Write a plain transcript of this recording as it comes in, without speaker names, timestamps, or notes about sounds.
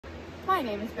My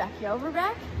name is Becky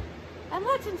Overbeck, and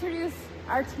let's introduce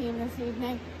our team this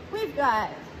evening. We've got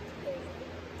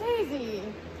Daisy,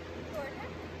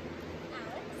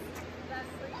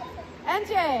 and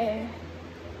Jay.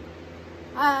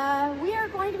 We are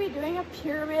going to be doing a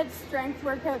pyramid strength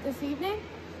workout this evening.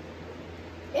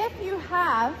 If you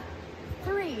have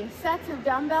 3 sets of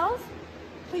dumbbells,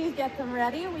 please get them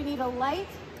ready. We need a light,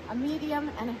 a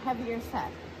medium, and a heavier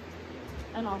set,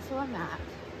 and also a mat.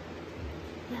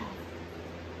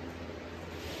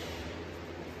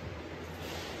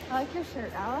 I like your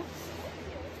shirt, Alex.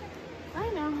 I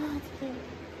know, it's cute.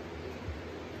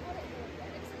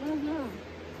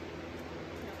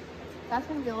 That's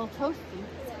gonna be a little toasty.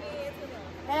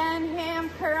 And ham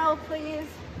curl, please.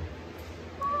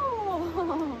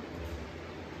 Oh,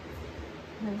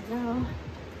 there we go.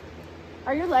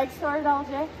 Are your legs sore at all,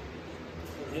 Jay?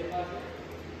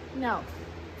 No,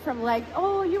 from leg.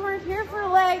 Oh, you weren't here for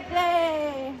leg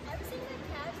day.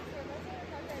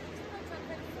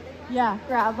 Yeah,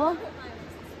 gravel.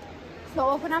 So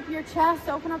open up your chest,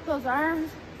 open up those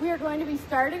arms. We are going to be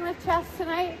starting with chest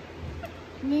tonight.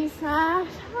 Knee smash.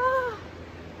 Ah.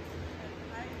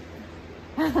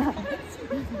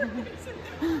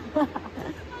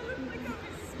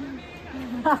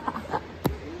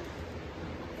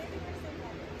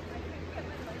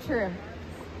 True.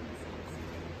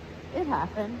 It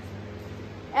happens.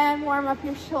 And warm up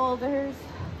your shoulders.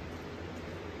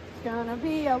 It's gonna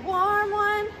be a warm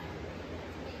one.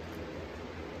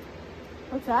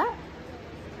 What's that?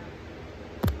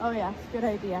 Oh yes, good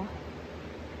idea.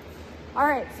 All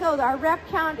right, so our rep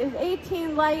count is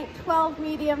 18 light, 12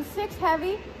 medium, 6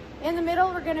 heavy. In the middle,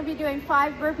 we're gonna be doing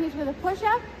 5 burpees with a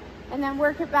push-up, and then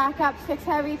work it back up, 6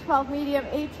 heavy, 12 medium,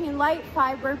 18 light,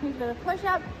 5 burpees with a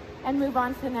push-up, and move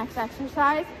on to the next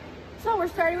exercise. So we're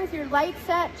starting with your light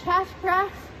set, chest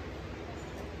press.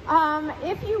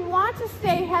 If you want to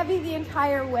stay heavy the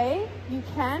entire way, you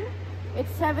can.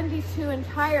 It's 72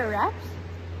 entire reps,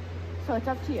 so it's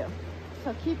up to you.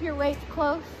 So keep your weights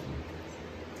close.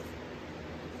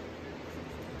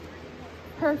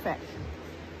 Perfect.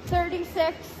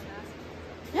 36.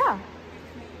 Yeah.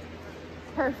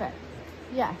 Perfect.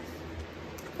 Yes.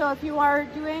 So if you are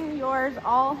doing yours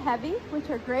all heavy, which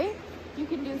are great, you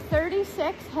can do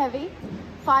 36 heavy,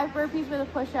 5 burpees with a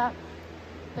push-up,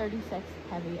 36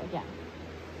 heavy again.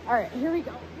 All right, here we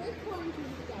go.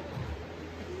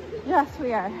 Yes,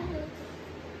 we are.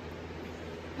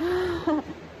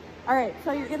 All right,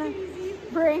 so you're gonna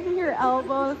bring your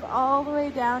elbows all the way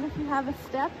down. If you have a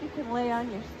step, you can lay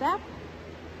on your step.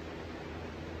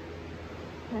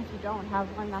 And if you don't have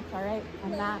one, that's all right.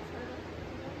 On that.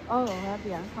 Oh, that'd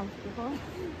be uncomfortable.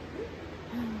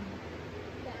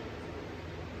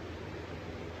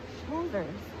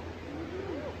 Shoulders.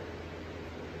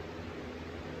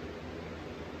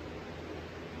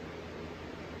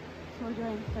 So we're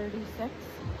doing 36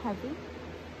 heavy.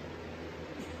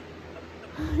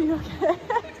 Are you okay?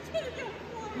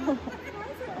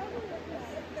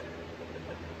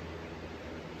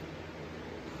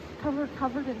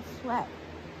 Covered in sweat.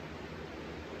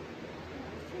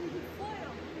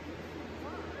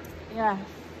 Yes.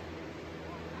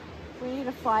 We need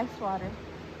a fly swatter.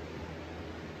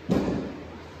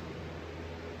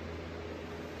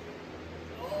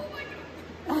 Oh my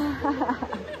God.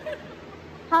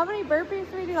 How many burpees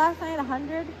did we do last night?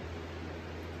 100?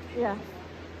 Yeah.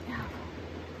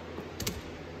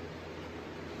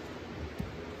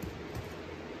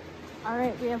 All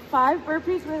right, we have 5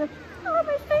 burpees with a, oh,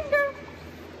 my finger.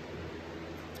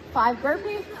 5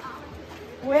 burpees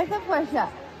with a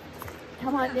push-up.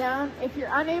 Come on down. If you're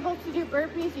unable to do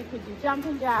burpees, you could do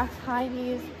jumping jacks, high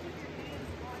knees.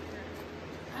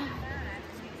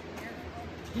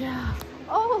 Yeah.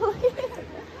 Oh,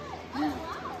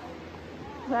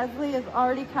 Leslie is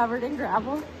already covered in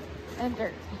gravel and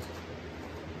dirt.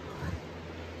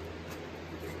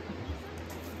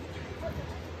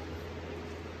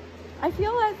 I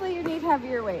feel, Leslie, you need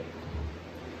heavier weight.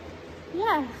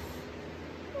 Yes.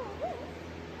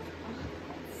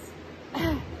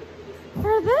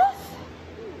 For this?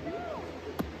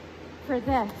 For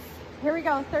this. Here we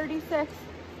go, 36.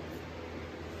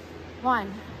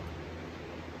 1.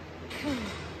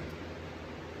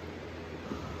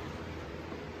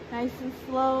 Nice and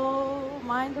slow,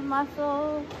 mind the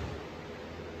muscle.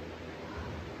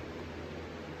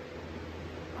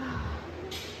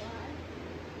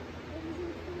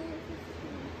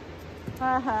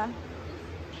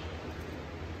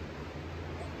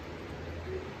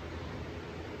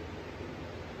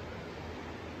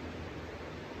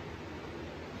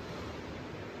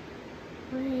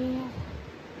 Breathe.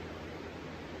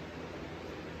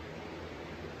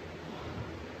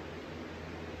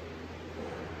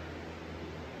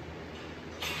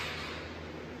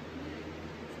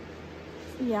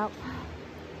 Yep.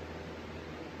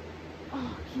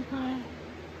 Oh, keep going.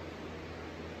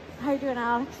 How you doing,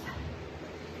 Alex?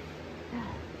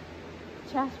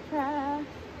 Chest press.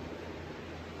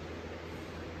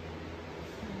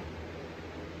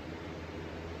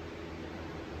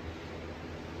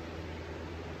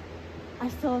 I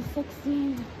still have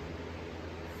 16.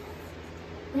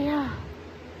 Yeah.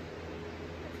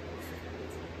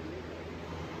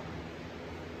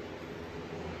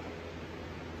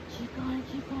 Keep going,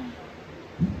 keep going.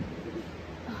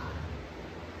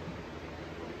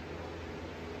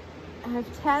 I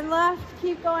have 10 left.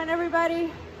 Keep going,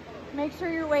 everybody. Make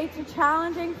sure your weights are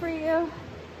challenging for you.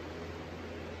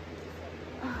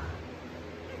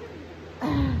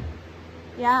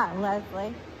 Yeah,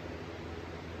 Leslie.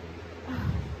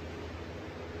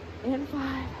 In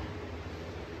 5.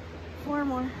 4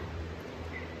 more.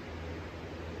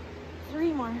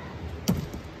 3 more.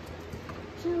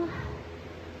 2.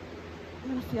 I'm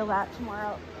gonna feel that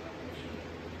tomorrow.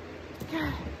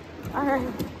 Good. All right.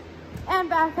 And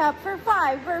back up for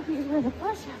 5 burpees with a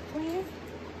push-up, please.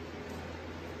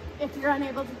 If you're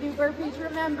unable to do burpees,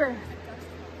 remember.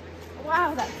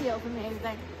 Wow, that feels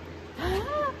amazing.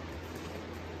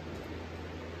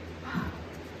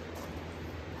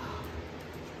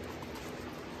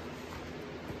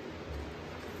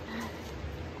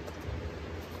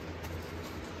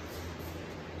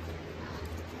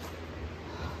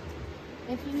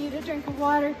 If you need a drink of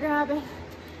water, grab it.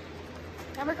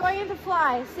 And we're going into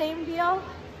fly. Same deal.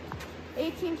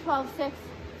 18, 12, 6,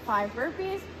 5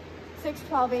 burpees. 6,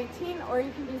 12, 18, or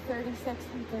you can do 36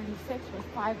 and 36 with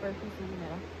 5 burpees in the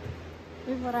middle.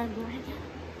 This is what I'm doing.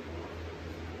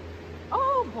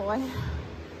 Oh boy.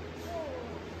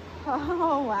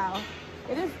 Oh wow.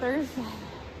 It is Thursday.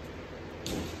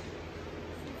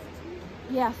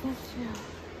 Yes, that's true.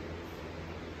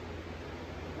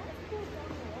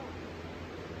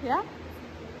 Yeah?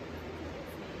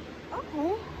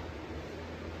 Okay.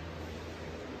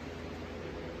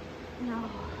 No.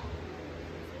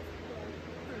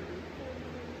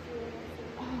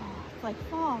 Oh, it's like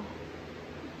fall.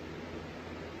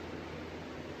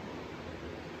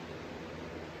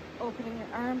 Opening your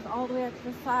arms all the way up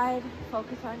to the side.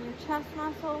 Focus on your chest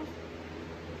muscles.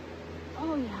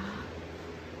 Oh yeah.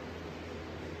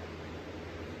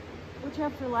 What'd you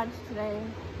have for lunch today,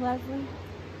 Leslie?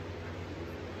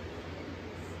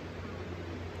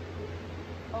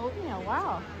 Oatmeal,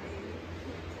 wow.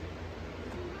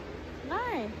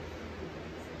 Nice.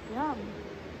 Yum.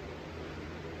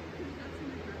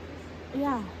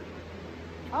 Yeah.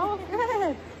 Oh,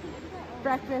 good.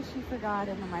 Breakfast you forgot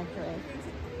in the microwave.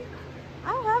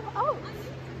 I'll have oats.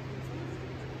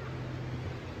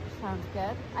 Sounds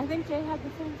good. I think Jay had the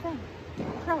same thing.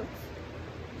 Protein.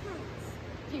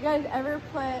 Do you guys ever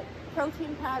put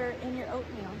protein powder in your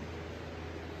oatmeal?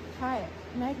 Try it.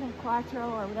 Magnum Quattro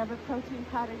or whatever protein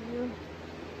powder you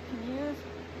can use.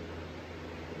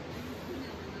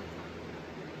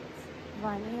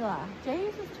 Vanilla. Jay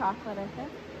uses chocolate, I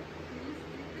think.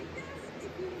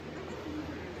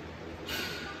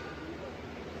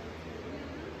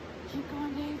 Keep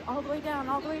going, Dave. All the way down,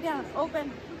 all the way down.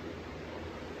 Open.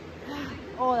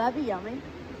 Oh, that'd be yummy.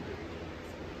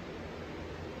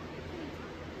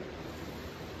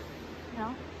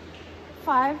 No?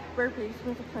 5 burpees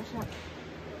with a push-up.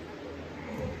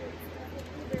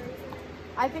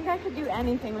 I think I could do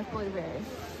anything with blueberries.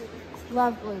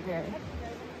 Love blueberry.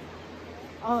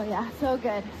 Oh yeah, so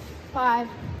good. 5.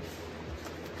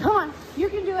 Come on, you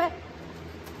can do it.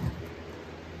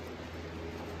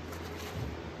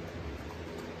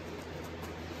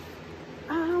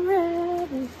 I'm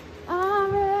ready,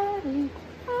 I'm ready,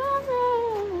 I'm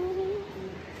ready.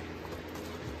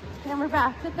 And we're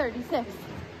back to 36.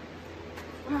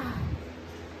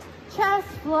 Chest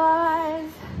flies.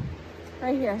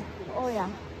 Right here. Oh yeah.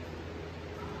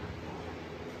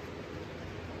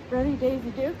 Ready,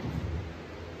 Daisy Duke?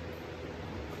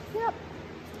 Yep.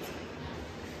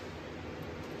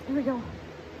 Here we go.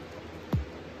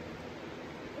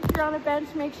 If you're on a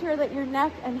bench, make sure that your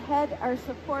neck and head are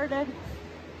supported.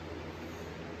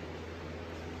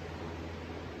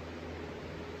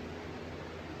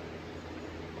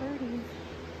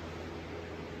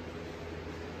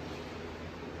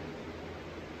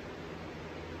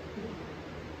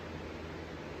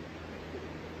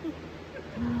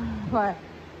 What?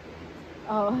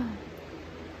 Oh.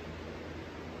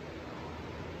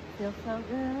 Feels so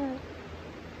good.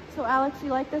 So Alex, you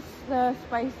like this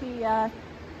spicy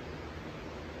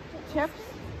chips?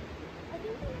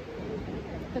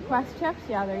 The Quest chips?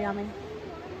 Yeah, they're yummy.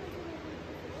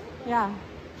 Yeah.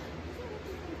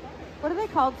 What are they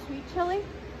called? Sweet chili?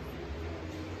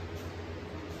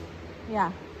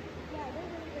 Yeah.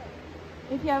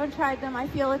 If you haven't tried them, I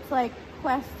feel it's like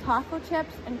Quest taco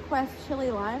chips and Quest chili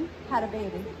lime had a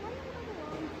baby.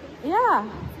 Yeah.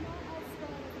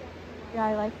 Yeah,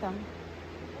 I like them.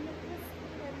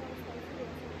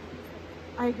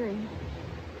 I agree.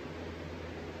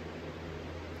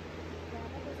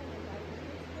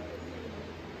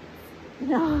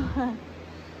 No.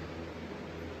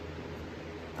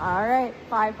 All right,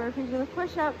 5 burpees with a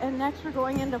push-up, and next we're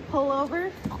going into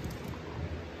pullovers.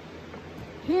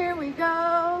 Here we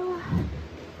go.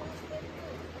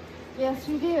 Yes,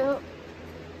 you do.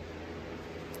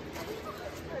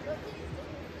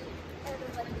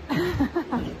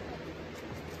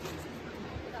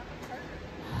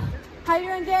 How you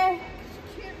doing, Jay?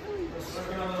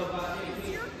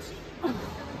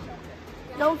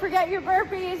 Don't forget your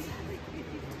burpees.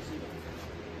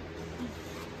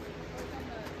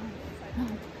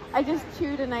 I just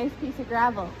chewed a nice piece of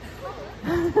gravel.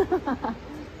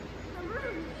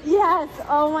 Yes,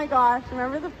 oh my gosh.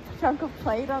 Remember the chunk of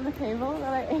plate on the table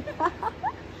that I ate?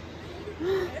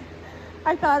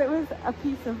 I thought it was a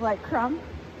piece of like crumb.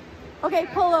 Okay,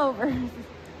 pull over.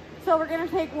 So we're gonna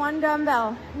take 1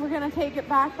 dumbbell. We're gonna take it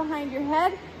back behind your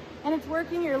head, and it's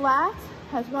working your lats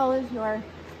as well as your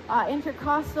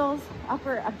intercostals,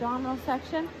 upper abdominal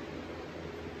section.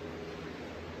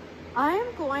 I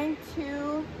am going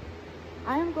to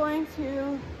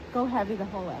go heavy the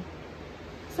whole way.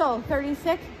 So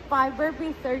 36, 5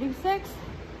 burpees, 36.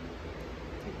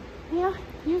 Yeah,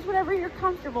 use whatever you're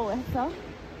comfortable with, though.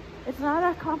 It's not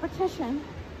a competition.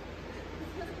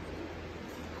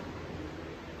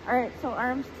 All right, so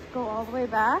arms go all the way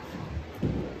back.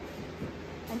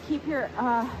 And keep your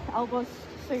elbows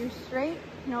so you're straight,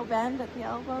 no bend at the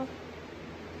elbow.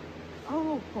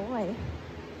 Oh boy.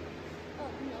 Oh,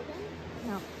 no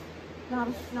bend? No,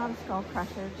 not a skull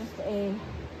crusher, just a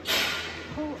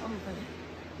pull over.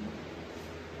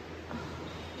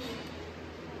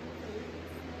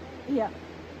 Yeah.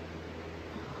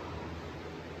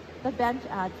 The bench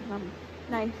adds some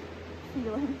nice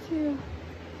feeling too.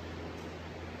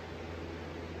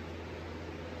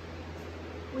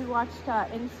 We watched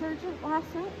Insurgent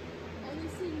last night.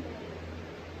 I've seen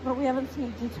that. But we haven't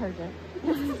seen Detergent.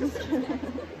 Just kidding.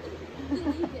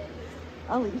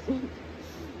 Allegiant.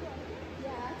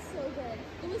 Yeah, it's so good.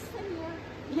 It was from your...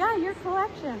 Yeah, your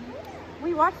collection.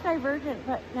 We watched Divergent,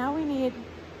 but now we need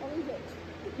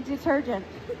Detergent.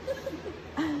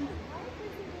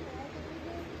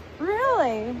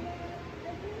 Really?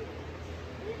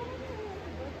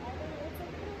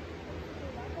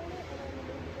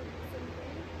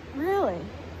 Really?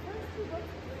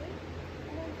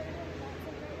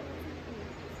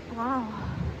 Wow.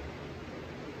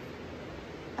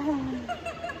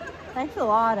 Thanks a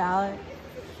lot, Alex.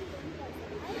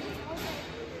 I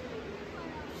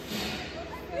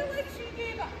feel like she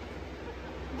gave up.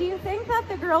 Do you think that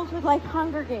the girls would like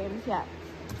Hunger Games yet?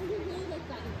 I really like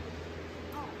that.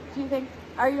 Do you think,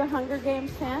 are you a Hunger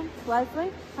Games fan?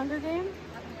 Leslie? Hunger Games?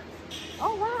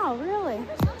 Oh wow, really?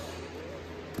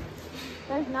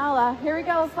 There's Nala. Here we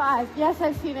go, 5. Yes,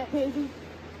 I've seen it, Daisy.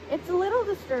 It's a little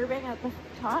disturbing at the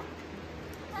top.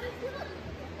 How did you feel?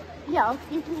 Yeah,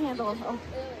 you can handle it. Oh.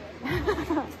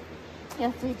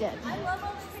 Yes, we did. I love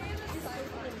all the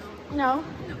famous. No?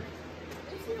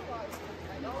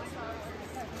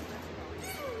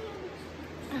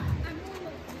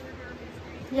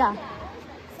 Yeah.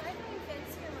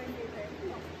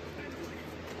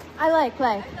 I like.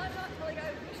 All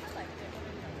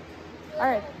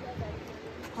right.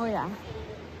 Oh yeah.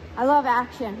 I love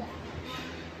action.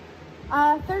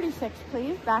 36,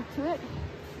 please. Back to it.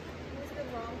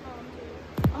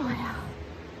 Oh yeah.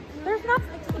 There's not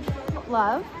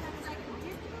love.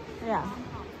 Yeah.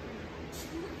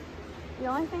 The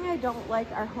only thing I don't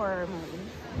like are horror movies.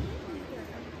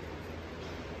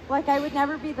 Like, I would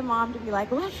never be the mom to be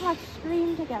like, let's watch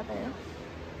Scream together.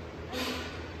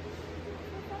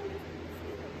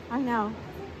 I know.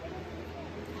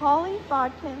 Holly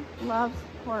Bodkin loves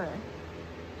horror.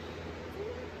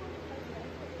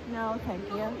 No, thank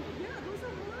you.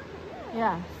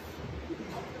 Yes.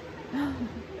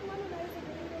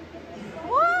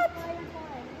 What?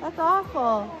 That's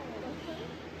awful.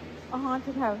 A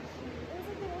haunted house.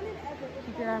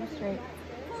 Keep your arms straight.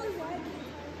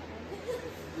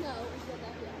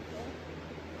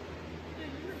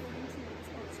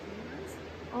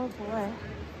 Oh boy.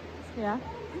 Yeah?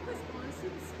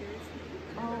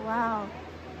 Oh wow.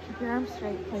 Keep your arms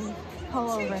straight, please. Pull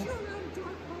over.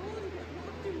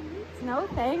 No,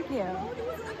 thank you.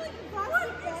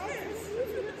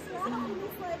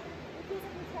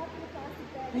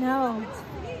 No.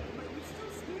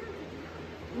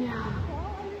 Yeah.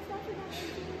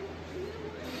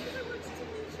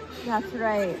 That's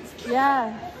right.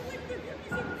 Yeah.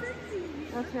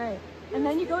 That's right. And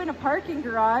then you go in a parking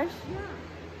garage.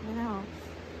 I know.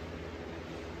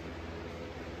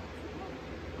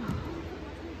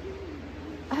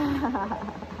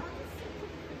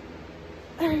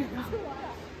 There you go.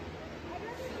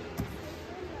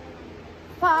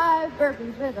 5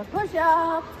 burpees with a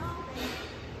push-up.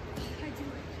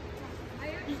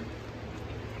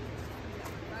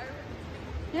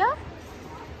 Yeah?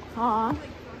 Aw.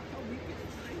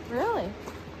 Really?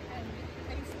 I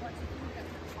actually watched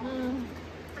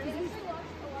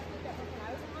a lot of that when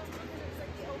I was in hospital because it was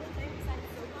like the only thing besides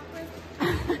soap operas.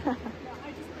 No,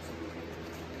 I just watched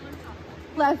it on top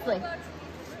of Leslie. that.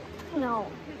 No.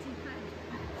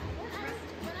 When I was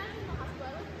in the hospital, I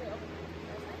looked at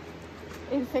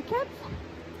the In Fit Kids?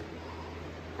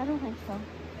 I don't think so.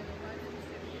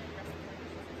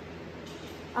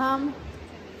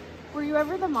 Were you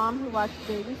ever the mom who watched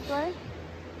Baby Story?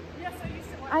 Yes, I used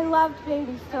to watch. I loved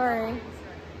Baby Story.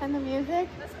 And the music?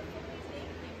 That's what Tiffany's name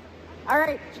came from. All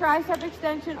right, tricep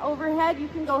extension overhead. You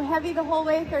can go heavy the whole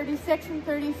way, 36 and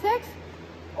 36.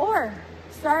 Or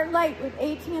start light with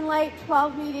 18 light,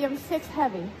 12 medium, 6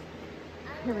 heavy.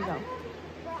 Here we go.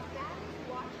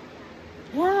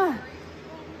 Yeah.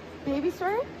 Baby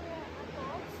Story?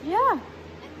 Yeah. And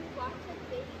we watched like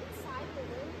baby inside the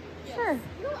room. Sure.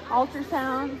 You know,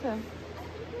 Ultrasounds. I think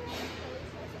we were at Kelly's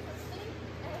house or something,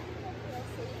 and I think we were at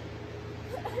City.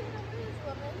 I remember this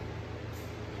woman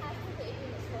had her baby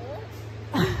in the toilet.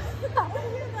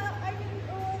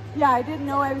 Yeah, I didn't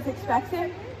know I was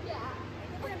expecting. Yeah. I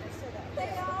never understood that. They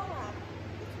all have.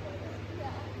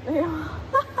 Yeah.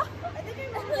 I think I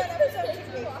remember that episode Kids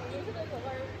too. were walking into the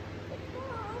door. Like,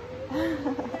 Mom. She was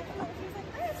like,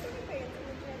 I have swimming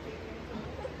pants and then she had baby.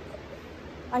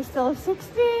 I still have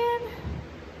 16.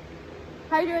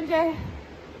 How you doing, Jay?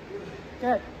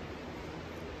 Good.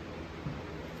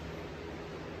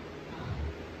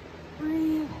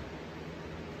 Breathe.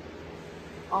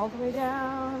 All the way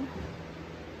down.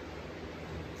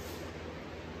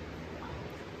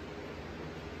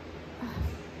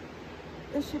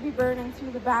 This should be burning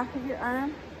through the back of your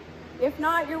arm. If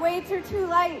not, your weights are too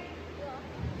light.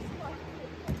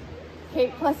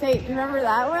 Kate plus 8. Do you remember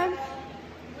that one?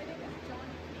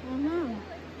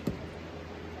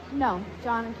 No,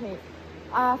 John and Kate.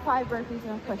 5 burpees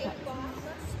and a push-up.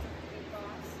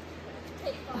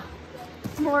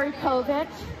 Maury Povich.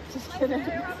 Just kidding.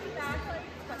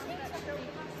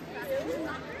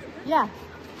 Yeah.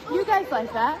 You guys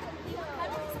like that.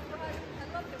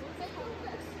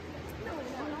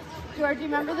 George, do you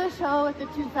remember the show with the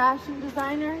 2 fashion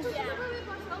designers?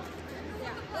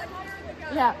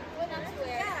 Yeah.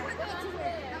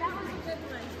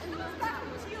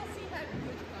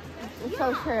 It's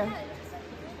so true.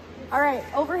 All right,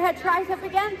 overhead tricep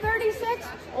again, 36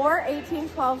 or 18,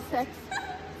 12, 6,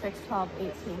 6, 12,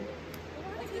 18.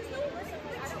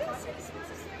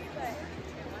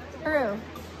 True.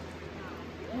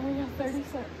 There we go,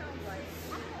 36.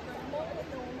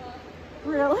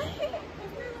 Really?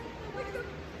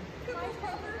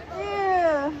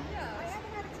 Yeah.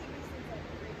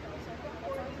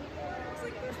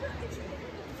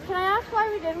 Can I ask why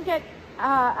we didn't get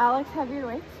Alex heavier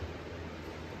weights?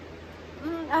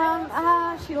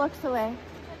 She looks away.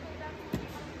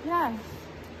 Yes.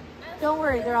 Don't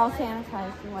worry, they're all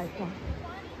sanitized and wiped down.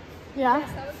 Yeah?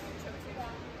 That was your chosen.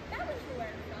 That was your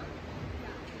wearing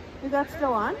from. Is that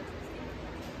still on?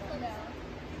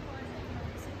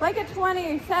 Like a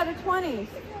 20, set of 20s.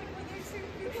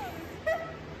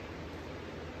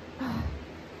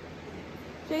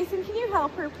 Jason, can you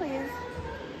help her, please?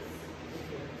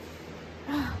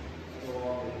 Oh.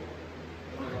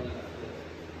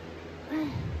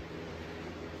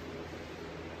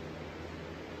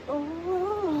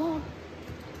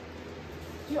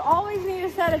 You always need a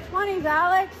set of 20s,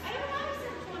 Alex. I don't have a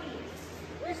set of 20s.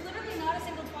 There's literally not a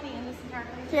single 20 in this entire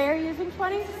place. Jay, are you using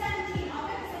 20s? 17. I'll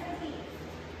have 17.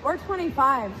 Or 25s? I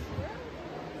have a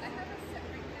set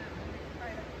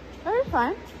right now. That is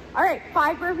fine. All right,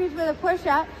 5 burpees with a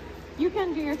push-up. You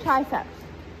can do your triceps.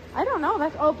 I don't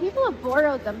know. Oh, people have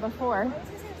borrowed them before.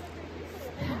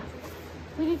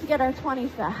 We need to get our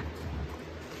 20s back.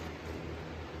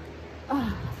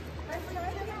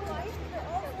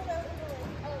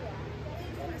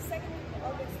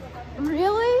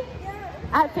 Really? Yeah.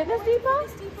 At Fitness Depot?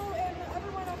 Fitness Depot and the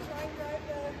other one I'm trying to drive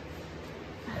the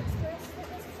Express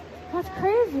Fitness or something like That's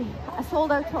crazy. I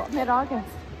sold out till mid-August.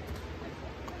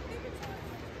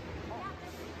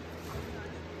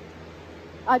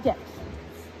 Dips.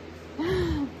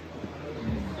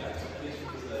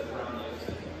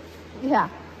 Yeah.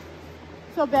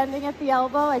 So bending at the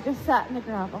elbow, I just sat in the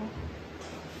gravel.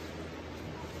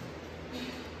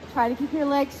 Try to keep your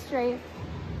legs straight.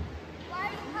 Why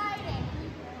are you hiding?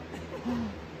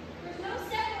 There's no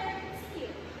step where it's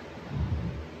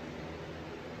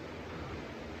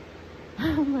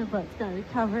cute. My butt's gonna be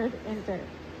covered in dirt.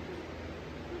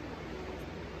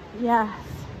 Yes.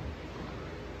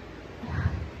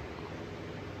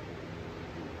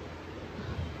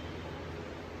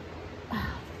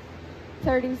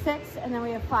 36, and then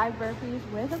we have 5 burpees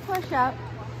with a push-up.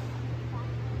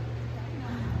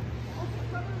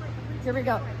 Here we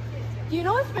go. Do you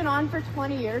know it's been on for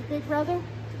 20 years, big brother?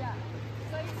 Yeah.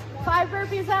 5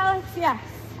 burpees, Alex? Yes.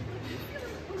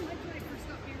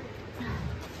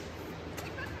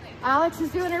 Alex is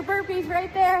doing her burpees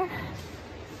right there.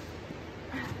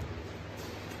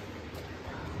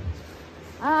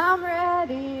 I'm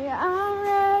ready, I'm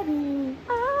ready,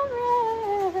 I'm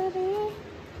ready.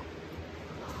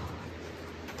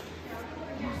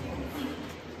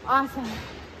 Awesome.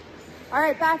 All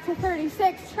right, back to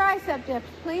 36. Tricep dips,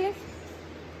 please.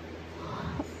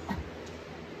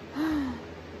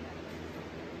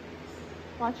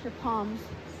 Watch your palms.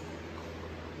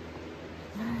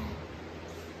 All right,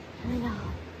 here we go.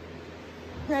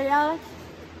 Ready, Alex?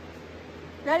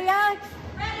 Ready, Alex?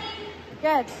 Ready?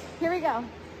 Good. Here we go.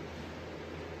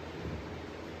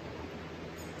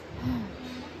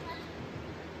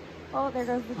 Oh, there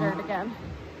goes the dirt again.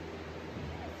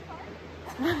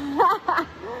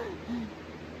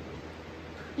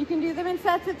 You can do them in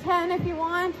sets of 10 if you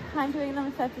want. I'm doing them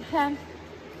in sets of 10.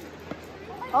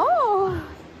 Oh!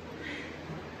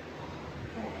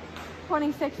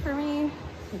 26 for me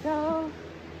to go.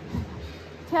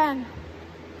 10.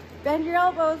 Bend your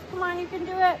elbows. Come on, you can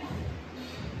do it.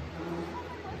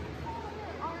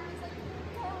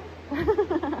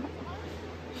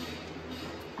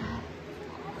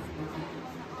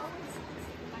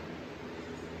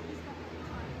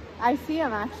 I see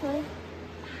him actually.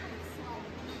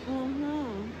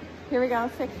 Here we go,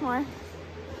 6 more.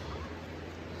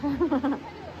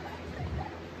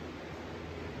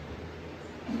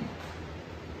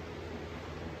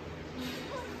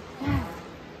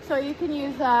 So you can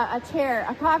use a chair,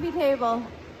 a coffee table,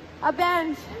 a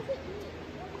bench.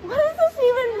 What does this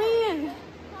even mean?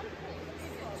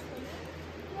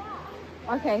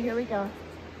 Okay, here we go.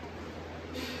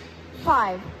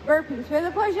 5 burpees with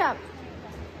a push-up.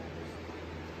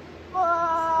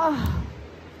 Oh.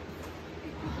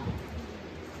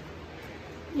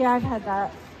 Yeah, I've had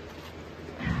that.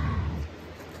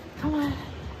 Come on.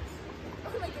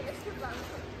 Oh my goodness,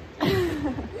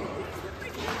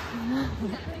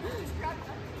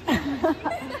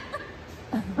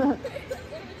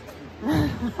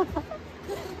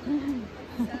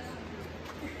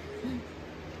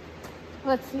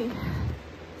 Let's see.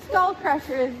 Skull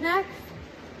crusher is next.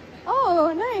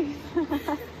 Oh, nice.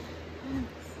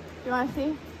 You want to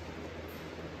see?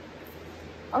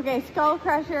 Okay, skull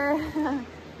crusher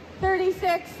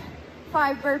 36,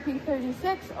 5 burpee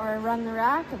 36, or run the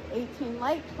rack of 18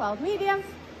 light, 12 medium,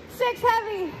 6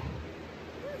 heavy.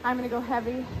 I'm gonna go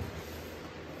heavy.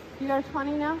 You got a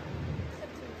 20 now?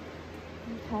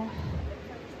 Okay.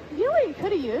 You know what you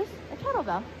could have used? A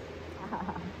kettlebell.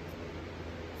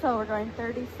 So we're going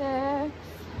 36,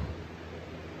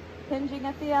 hinging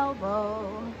at the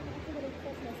elbow.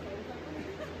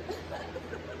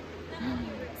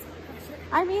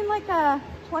 I mean like a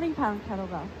 20-pound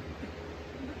kettlebell.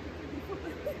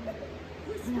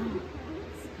 No.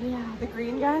 Yeah, the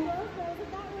green guy.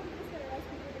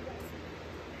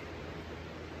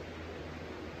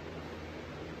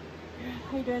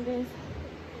 How you doing, Days?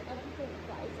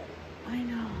 I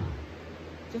know.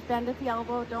 Just bend at the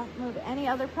elbow. Don't move any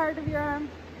other part of your arm.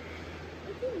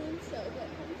 What do you mean so? But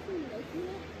have you seen making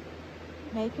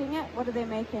it? Making it? What are they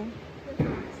making? He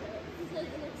says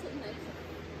it looks nice.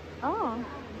 Oh.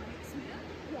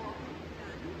 Yeah.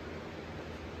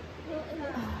 Well, and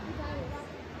it's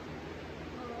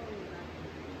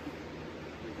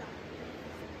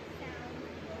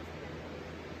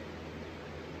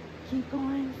Keep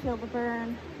going. Feel the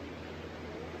burn.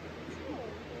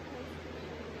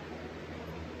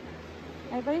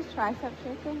 Everybody's tricep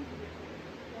shaking.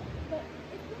 But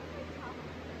it's not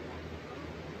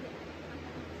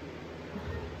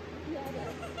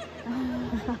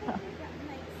like top.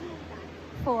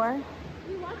 4,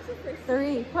 We watched the first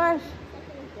 3, push,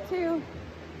 2,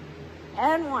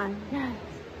 and 1. Good.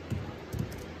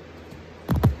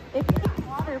 If you need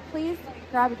water, please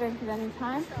grab a drink at any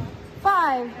time.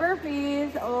 5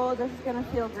 burpees. Oh, this is gonna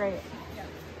feel great.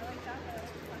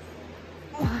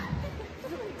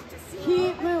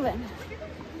 Keep moving.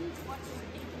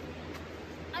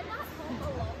 I'm not home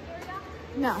alone here yet.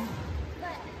 No,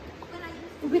 But when I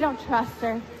used to, we don't trust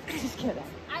her. Just kidding.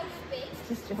 I baked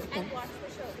Just joking. and watched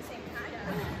the show at the same time.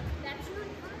 That's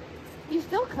really fun. You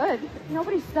still could.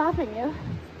 Nobody's stopping you. Yeah,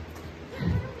 I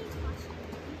don't need to watch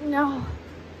it. No,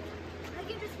 I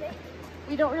can just bake.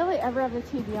 we don't really ever have the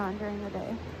TV on during the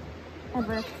day.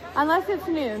 Ever. Unless it's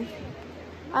news.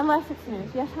 Unless it's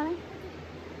news. Yes, honey?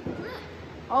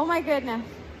 Oh my goodness.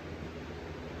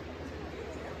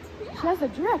 She has a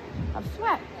drip of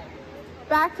sweat.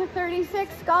 Back to 36.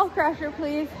 Skull Crusher,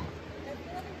 please.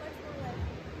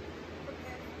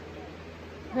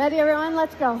 Ready, everyone?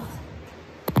 Let's go.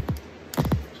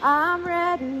 I'm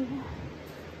ready.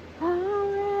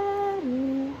 I'm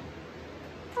ready.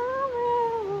 I'm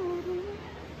ready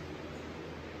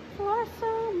for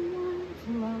someone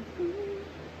to love me.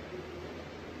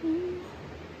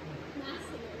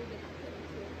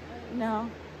 No.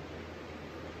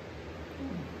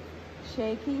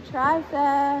 Shaky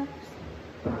triceps.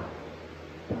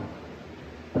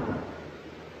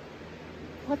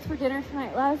 What's for dinner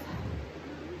tonight, Les?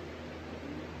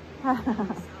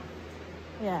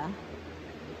 Yeah.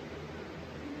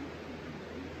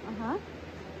 Uh-huh.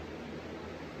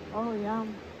 Oh,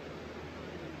 yum.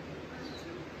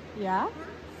 Yeah?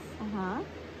 Uh-huh.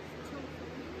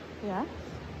 Yes.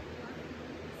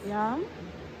 Yum.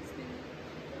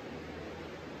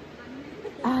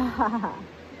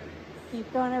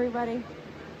 Keep going, everybody.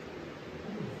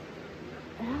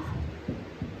 Yeah.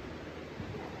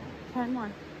 10 more.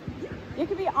 It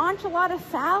could be enchilada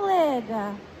salad.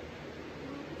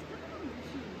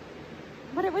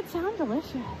 But it would sound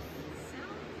delicious.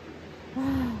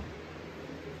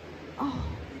 Oh.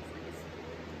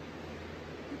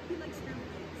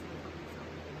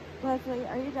 Leslie,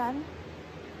 are you done?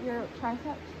 Your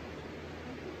triceps?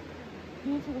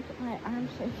 You need to look at my arm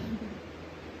shaking.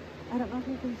 I don't know if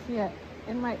you can see it.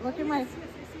 Look at my,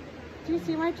 do you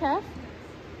see my chest?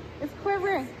 It's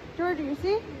quivering. George, do you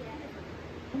see?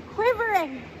 I'm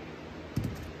quivering.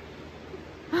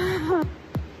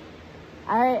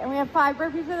 All right, and we have 5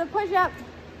 burpees with a push-up.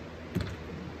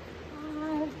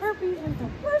 5 burpees with a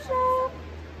push-up.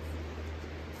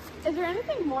 Is there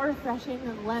anything more refreshing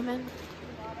than lemon?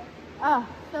 Oh,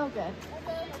 so good.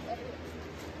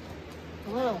 A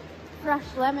little fresh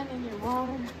lemon in your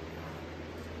water.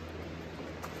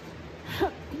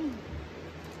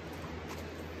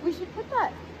 We should put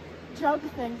that jug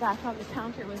thing back on the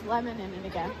counter with lemon in it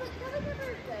again.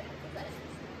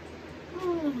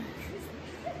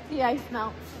 The ice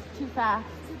melts too fast.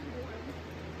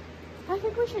 I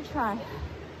think we should try.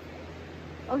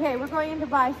 Okay, we're going into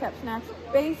biceps next.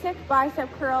 Basic bicep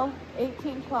curl,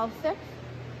 18, 12, 6.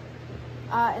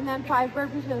 And then 5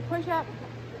 burpees with a push-up.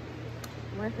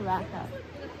 Work your back up.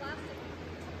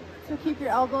 So keep your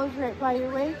elbows right by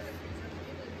your waist.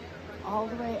 All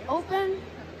the way open.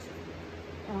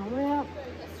 And all the way up.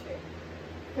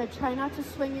 Good. Try not to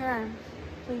swing your arms,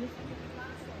 please.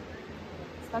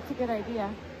 That's a good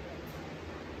idea.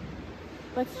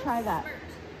 Let's try that.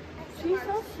 She's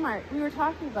so smart. We were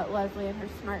talking about Leslie and her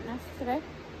smartness today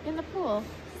in the pool.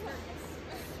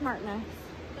 Smartness.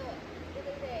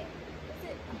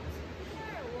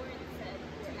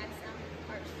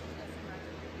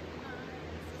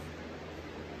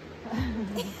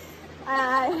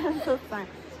 I am so smart.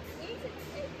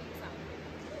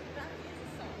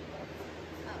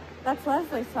 That's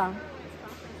Leslie's song.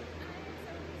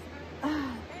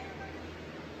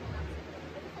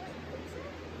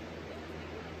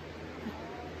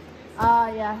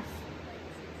 Yes.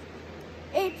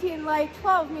 18 light,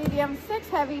 12 medium, 6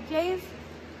 heavy. Jay's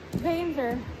veins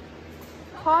are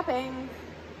popping.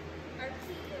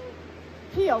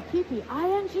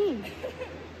 P-O-P-P-I-N-G.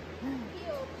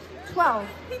 12.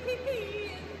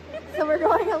 So we're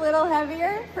going a little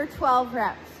heavier for 12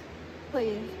 reps.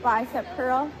 Please, bicep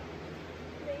curl.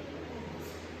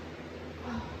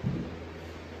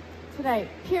 Tonight,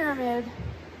 pyramid.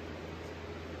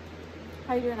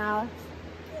 How you doing, Alex?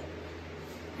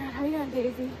 Good. How you doing,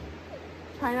 Daisy?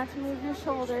 Try not to move your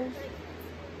shoulders.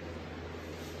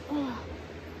 Oh.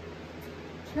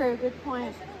 True, good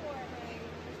point.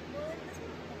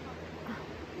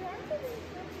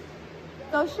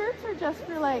 Those shirts are just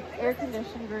for like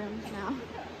air-conditioned rooms now.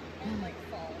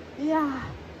 Yeah.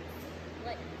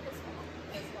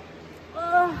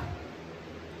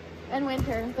 And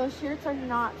winter. Those shirts are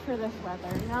not for this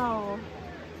weather. No.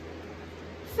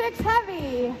 6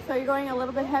 heavy. So you're going a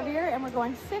little bit heavier, and we're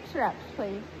going 6 reps,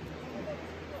 please.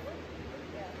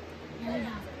 Yeah.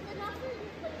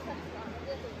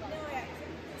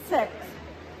 6.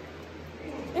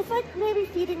 It's like maybe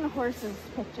feeding the horses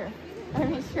picture. I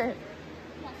mean, sure.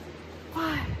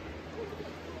 5,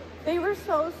 They were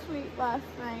so sweet last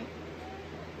night.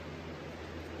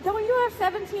 Don't you have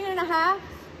 17 and a half?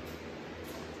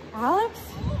 Alex?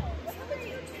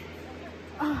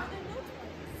 Oh,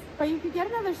 but you could get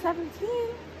another 17.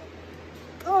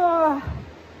 Oh,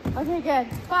 okay, good.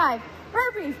 5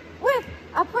 burpees with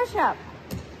a push-up.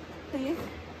 Please.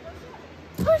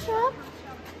 Push-up.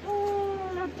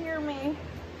 Oh, dear me.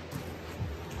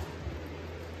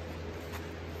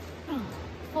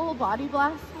 Full body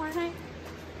blast tomorrow night,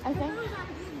 I think.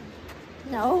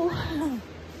 No.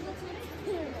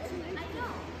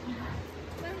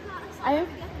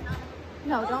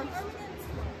 No, don't.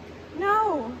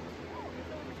 No.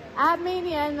 Ab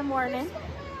Mania in the morning.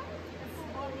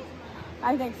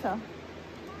 I think so.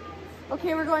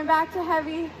 Okay, we're going back to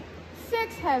heavy.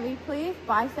 6 heavy, please.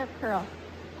 Bicep curl.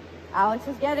 Alex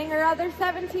is getting her other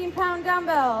 17-pound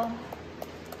dumbbell.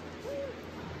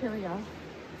 Here we go.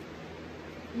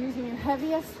 Using your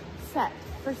heaviest set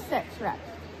for 6 reps.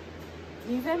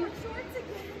 Even?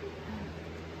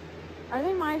 Are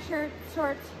they my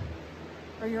shorts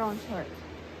or your own shorts?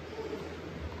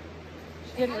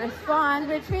 She didn't respond,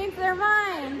 which means they're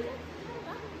mine.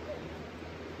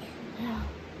 Yeah.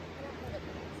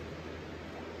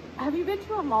 Have you been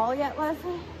to a mall yet,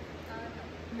 Leslie?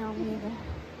 No, me either.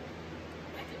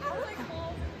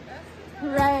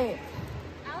 Right.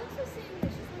 Alex was saying that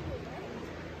she's going to be wearing.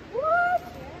 What?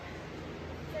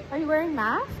 Are you wearing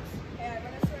masks? Yeah, I'm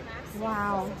gonna wear masks.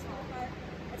 Wow.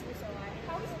 That's me so high.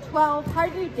 How is it? 12. How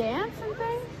do you dance and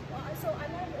things? Well, so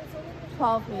I'm not, it's only the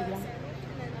 12 the medium. ceremony,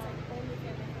 and then it's like only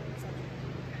family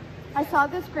friends. I saw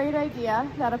this great idea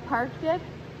that a park did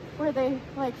where they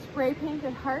like spray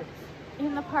painted hearts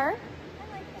in the park,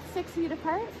 6 feet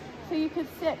apart, so you could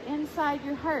sit inside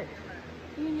your heart.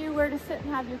 You knew where to sit and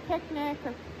have your picnic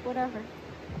or whatever.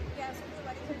 Yeah, so for the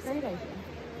wedding, It's a great like, idea. family,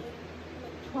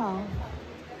 12.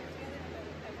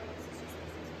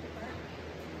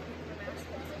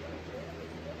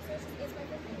 It's my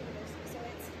birthday anniversary, so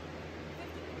it's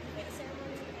 50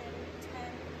 ceremony and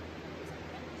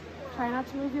 10. Try not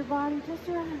to move your body, just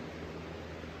your arm.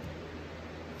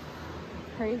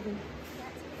 Crazy.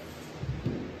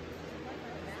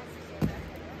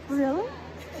 Really?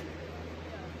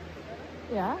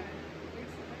 Yeah.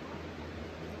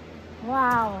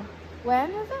 Wow. When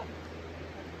is it?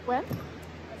 When?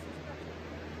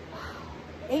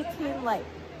 18 light.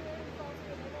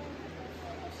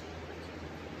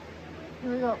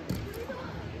 Here we go.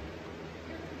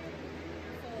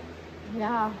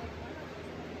 Yeah.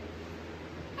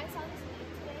 I saw this meme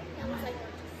today that was like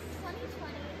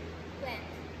 2020 when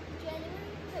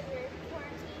January, February,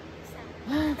 quarantine,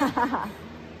 December.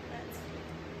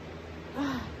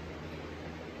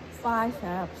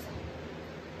 Biceps.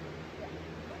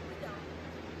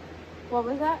 What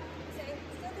was that? Still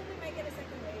think we might get a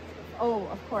second wave. Oh,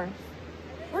 of course.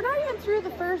 We're not even through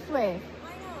the first wave.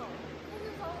 I know.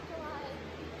 This is all July.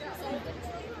 So it's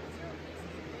really on 0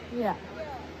 cases. Yeah. Yeah.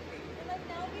 And like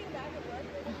now being back at work,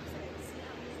 we're just like see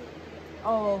how easy it is.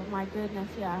 Oh my goodness,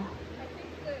 yeah. I think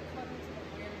the comments about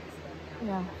wearing stuff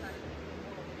Yeah.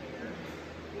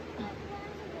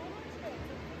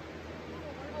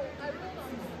 Oh, I rolled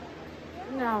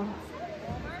on No.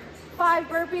 5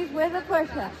 burpees with a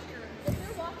push-up. If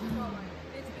you're walking Walmart,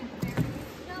 it's been very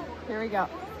No, Here we go. go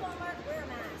to Walmart, wear a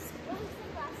mask. what was the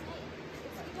last night?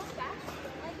 If you don't bash, you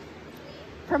don't like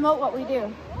leave. Promote what we do.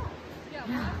 Yeah,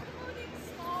 we're not promoting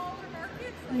smaller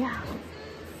markets like Yeah. Texas.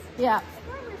 Yeah.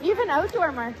 Even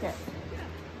outdoor markets.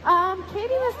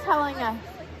 Katie was telling us.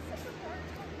 Like this is a large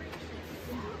corporation.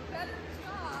 Do a better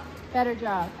job Better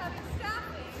job. having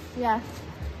staffing. Yes.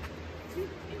 To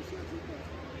ensure people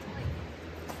like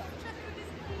self-check with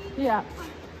this clean. Yeah.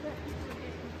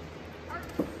 Our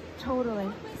Totally.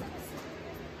 place on the super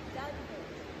is done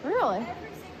here. Really?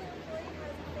 Every single employee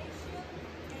has a face shield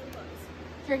and gloves.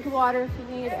 Drink of water if you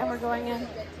need, and we're going in.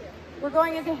 We're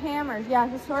going into Hammers. Yeah,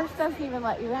 the source doesn't even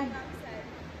let you in. Mom said,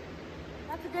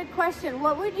 That's a good question.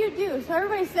 What would you do? So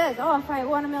everybody says, oh, if I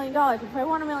won $1 million, if I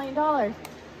won $1 million.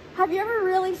 Have you ever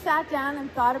really sat down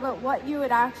and thought about what you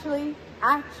would actually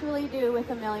do with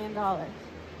 $1 million?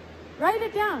 Write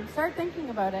it down. Start thinking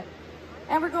about it.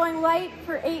 And we're going light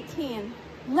for 18.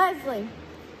 Leslie,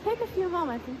 take a few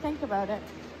moments and think about it.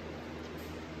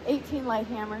 18 light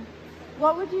hammer.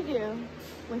 What would you do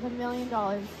with $1 million?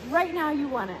 Right now you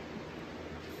won it.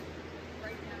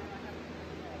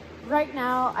 Right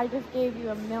now, I just gave you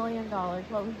 $1 million.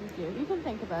 What would you do? You can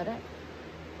think about it.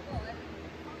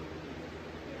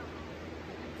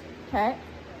 Okay.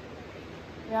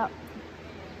 Yep.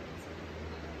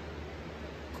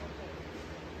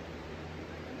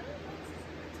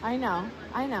 I know.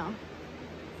 I know.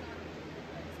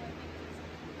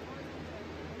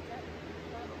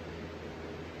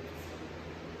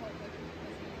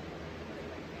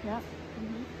 Yep.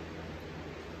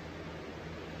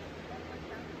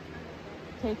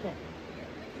 Take it.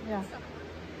 Yeah.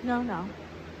 No, no.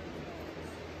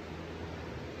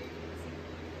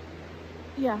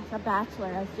 Yeah, a bachelor,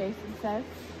 as Jason says.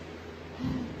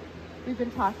 We've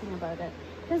been talking about it.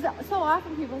 Because so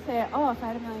often people say, oh, if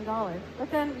I had $1 million.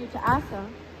 But then you ask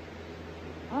them,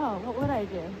 oh, what would I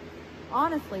do?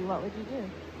 Honestly, what would you do?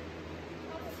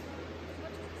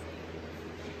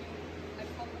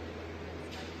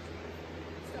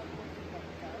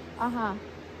 Uh-huh.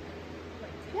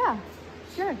 Yeah,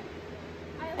 sure.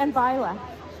 And buy less,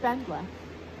 spend less.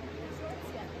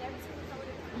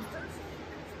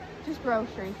 Just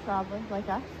groceries, probably, like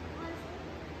us.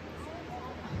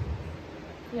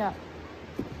 Yeah.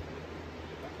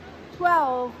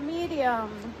 12,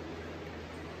 medium.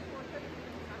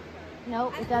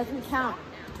 Nope, it doesn't count.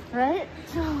 Right?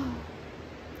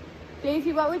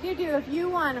 Daisy, what would you do if you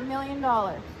won $1 million?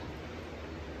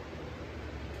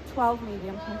 12,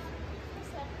 medium, please.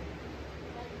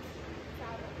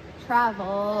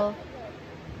 Travel.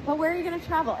 But where are you going to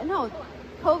travel? No,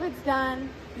 COVID's done.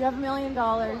 You have $1 million.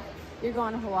 You're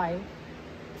going to Hawaii.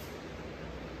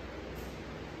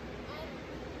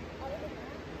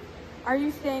 Are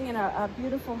you staying in a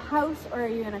beautiful house, or are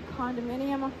you in a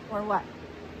condominium, or what?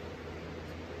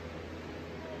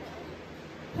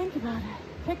 Think about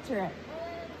it. Picture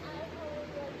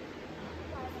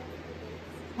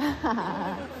it.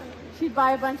 She'd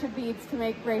buy a bunch of beads to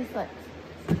make bracelets.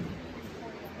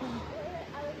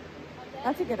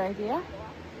 That's a good idea.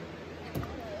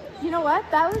 You know what?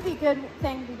 That would be a good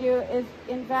thing to do, is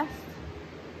invest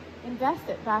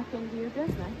it back into your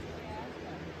business.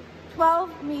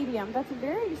 12, medium. That's a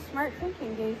very smart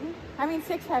thinking, Daisy. I mean,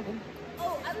 6, heavy.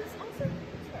 Oh, I was also,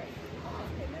 sorry.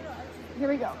 Okay, no, I was Here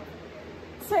we go.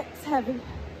 6, heavy.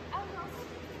 I was also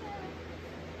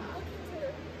looking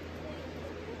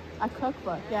to A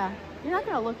cookbook, yeah. You're not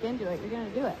going to look into it. You're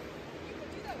going to do it.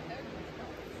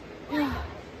 Yeah.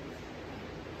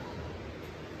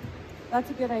 That's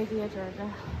a good idea,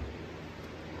 Georgia.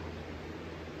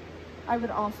 I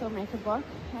would also make a book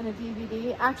and a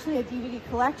DVD. Actually, a DVD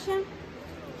collection.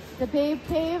 The Babe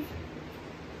Cave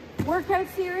workout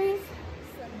series.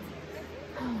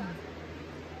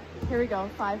 Here we go.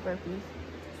 5 burpees.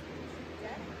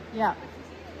 Yeah.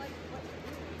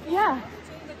 Yeah.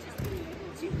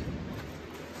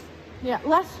 Yeah.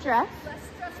 Less stress. less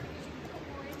stress because you can put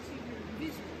more into your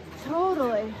vision.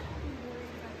 Totally.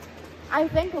 I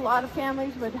think a lot of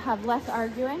families would have less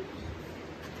arguing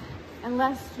and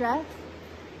less stress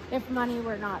if money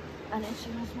were not an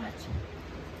issue as much.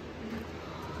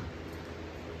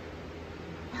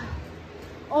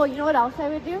 Oh, you know what else I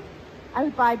would do? I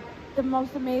would buy the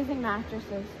most amazing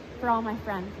mattresses for all my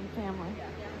friends and family.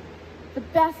 The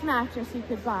best mattress you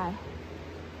could buy.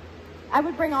 I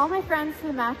would bring all my friends to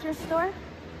the mattress store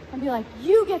and be like,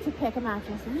 you get to pick a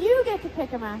mattress, and you get to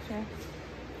pick a mattress.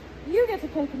 You get to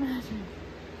pick a mattress.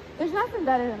 There's nothing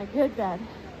better than a good bed.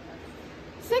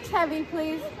 6 heavy,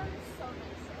 please.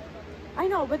 I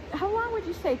know, but how long would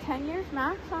you say? 10 years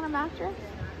max on a mattress?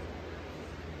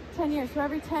 10 years. So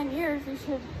every 10 years you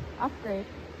should upgrade,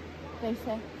 they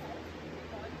say.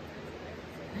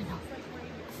 I know.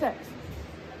 6.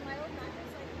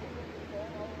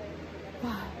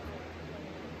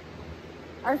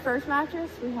 Our first mattress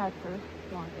we had for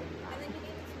longer than that. And then you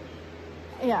gave it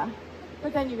to me. Yeah,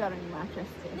 but then you got a new mattress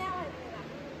too. Now I have a new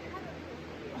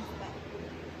mattress.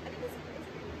 I think this is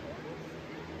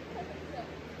it.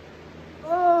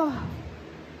 Oh.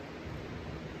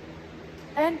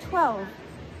 And 12.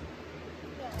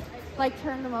 Like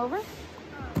turn them over?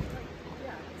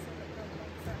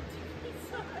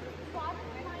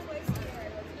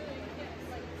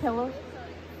 Pillows?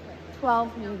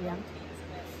 12 medium.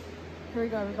 Here we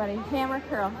go, everybody. Hammer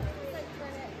curl.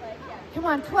 Come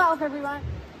on, 12, everyone.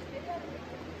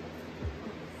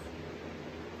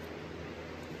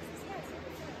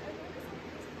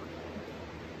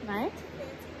 Right?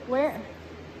 Where?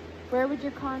 Where would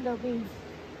your condo be?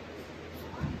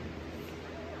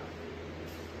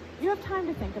 You have time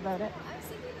to think about it. I was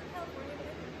thinking of California,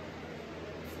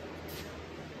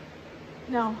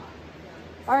 but No.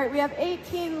 All right, we have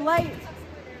 18 light.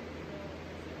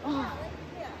 Oh.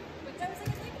 yeah. But I was like,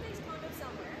 I think there's condo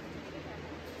somewhere.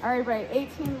 All right, right.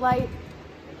 18 light.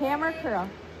 Hammer curl.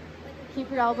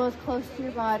 Keep your elbows close to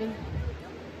your body.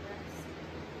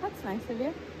 That's nice of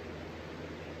you.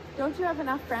 Don't you have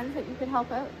enough friends that you could help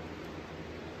out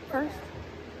first?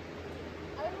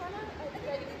 I would want to,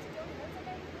 ready to go.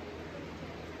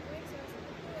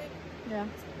 Yeah.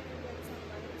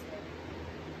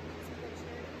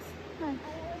 Nice.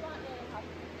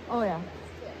 Oh, yeah.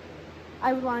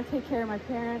 I would want to take care of my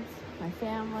parents, my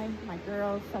family, my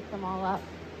girls, set them all up.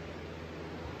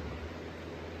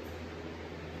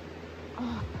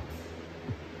 Oh.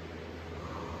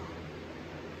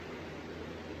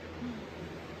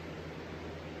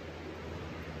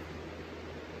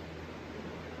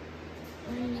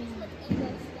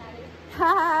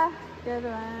 Haha, good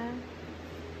one.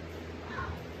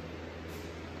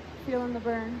 Feeling the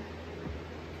burn.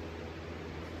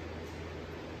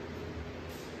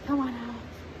 Come on out.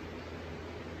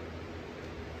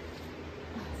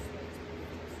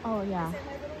 Oh yeah.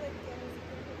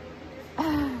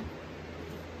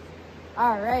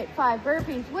 All right, 5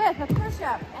 burpees with a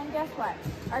push-up. And guess what?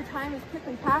 Our time is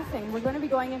quickly passing. We're going to be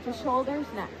going into shoulders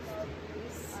next.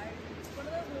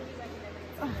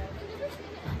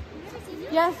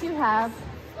 Yes, you have.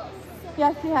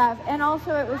 Yes, you have. And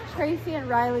also, it was Tracy and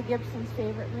Riley Gibson's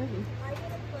favorite movie. I did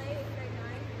a play in grade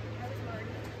 9. I was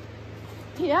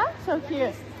Marty. Yeah? So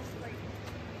cute.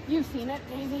 You've seen it,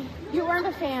 maybe? You weren't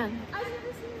a fan. I've never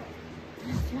seen it.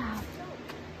 Yes, you have.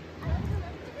 I don't remember.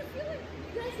 I feel like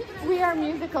you guys see when I was We are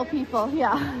musical people,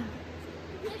 yeah.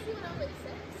 You guys see when I was like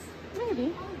 6?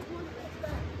 Maybe. Oh,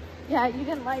 Yeah, you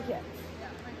didn't like it. yeah,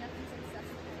 my nephew's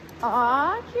obsessed with it.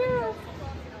 Aw, cute. He loves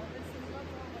Elvis. He loves all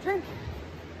the Drink.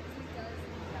 he does.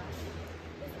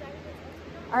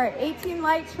 All right, 18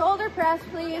 light shoulder press,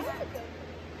 please.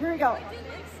 Here we go.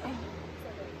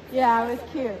 Yeah, it was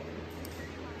cute.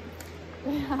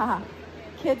 Yeah.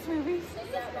 Kids movies?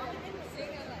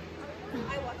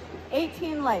 I watched it.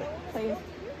 18 light, please.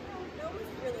 That was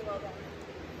really well done.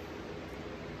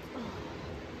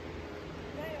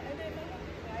 And I remember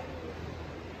the guy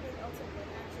who also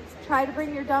actually said Try to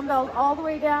bring your dumbbells all the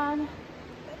way down.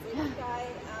 that's like the guy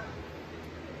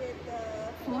who did the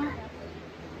 4,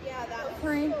 yeah, that was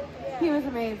 3. so good. He was He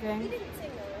amazing. didn't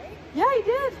sing though, right? Yeah, he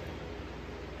did.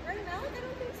 Ryan Malik? I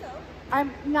don't think so. I'm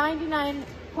 99.9%.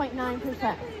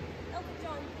 Elton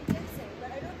John, he did sing,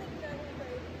 but I don't think he got any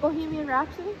credit. Bohemian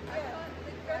Rhapsody? Yeah,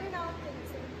 Ryan Malik didn't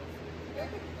sing.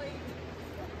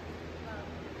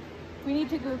 We need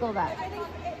to Google that. I think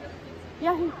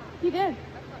Yeah, he did.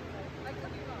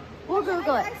 We'll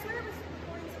Google I it. swear it was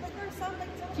recordings. Like there's some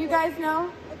like Do you guys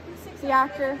know acoustics the of-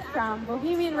 actor like, from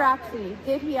Bohemian Rhapsody?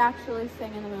 Did he actually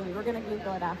sing in the movie? We're going to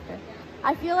Google it after.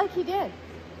 I feel like he did.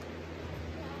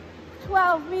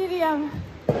 12 medium.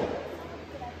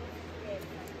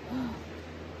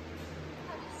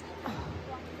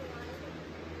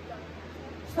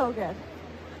 So good.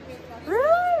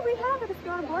 Really? We have it if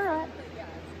you want to borrow it.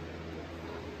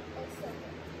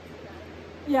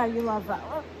 Yeah, you love that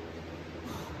one.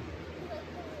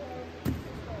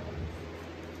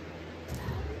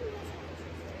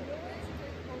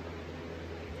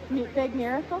 Big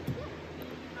Miracle?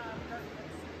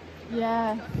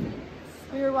 Yeah.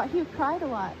 We were he cried a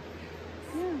lot.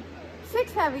 Yeah.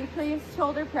 6 heavy, please.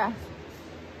 Shoulder press.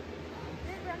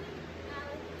 Did Rami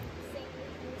Malek sing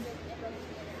music in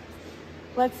Bohemian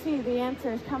Rhapsody? Let's see. The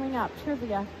answer is coming up.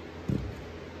 Trivia.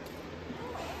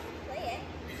 Play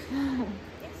it.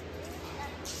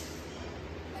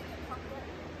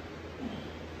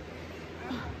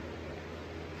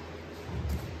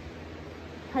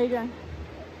 How you doing?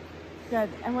 Good.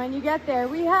 And when you get there,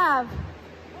 we have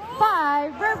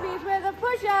 5 burpees with a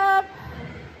push-up.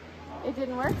 It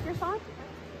didn't work, your song?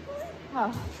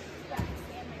 Oh.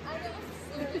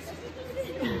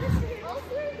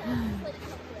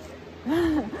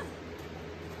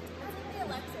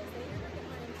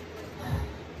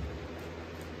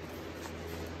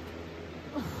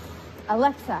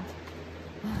 Alexa.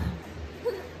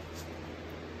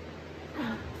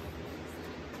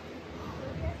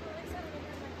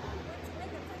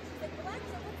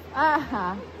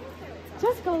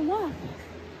 Just go look.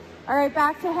 All right,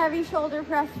 back to heavy shoulder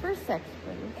press for 6, please. It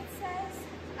says,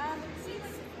 see, like,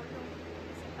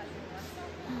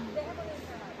 they have one in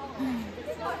her house.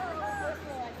 It's not her own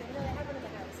personal life thing. No, they have one in the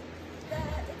house.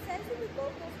 It says that the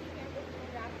vocals behind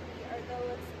Bohemian Rhapsody are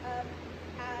those of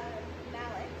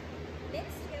Malik,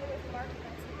 mixed together with Mark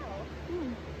Mastal, who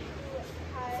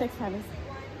has 6 heavy.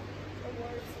 won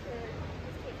awards for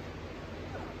his cake.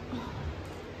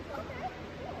 Okay,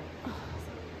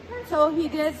 cool. So he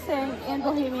did sing in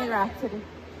Bohemian Rhapsody.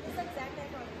 It's like Zac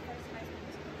Efron in the first High School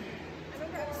Musical. I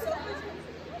remember I was so betrayed.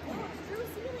 Yeah, Drew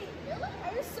Seeley. I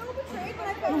was so betrayed when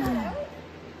I found that out.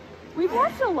 We've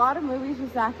watched a lot of movies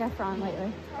with Zac Efron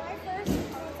lately. My first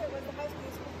concert was the High School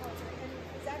Musical concert, and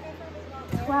Zac Efron was not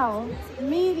there. 12. And I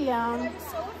Medium. was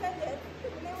so offended.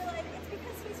 And they were like, it's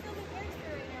because he's filming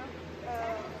Hairspray right now.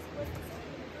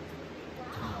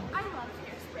 I love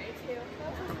Hairspray too.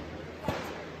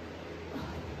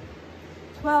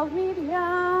 12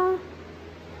 medium.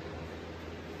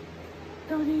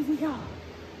 Go, Daisy, go.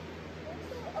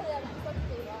 Oh yeah, that's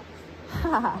the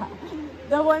rock.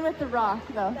 The one with the rock,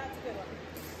 though. That's a good one.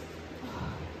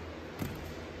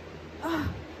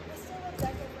 I still love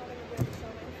Zac Efron in The Greatest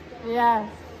Showman. Yes.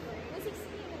 Was he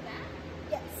singing in that?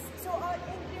 Yes. So it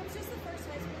was just the first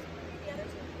High School movie. The other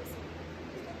two he was singing.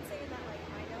 He wasn't singing that like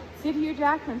I know. Did Hugh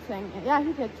Jackman sing? Yeah,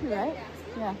 he did too, right?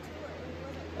 Yeah.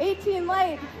 Yeah. 18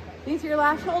 light. These are your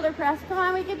last shoulder press. Come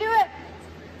on, we can do it.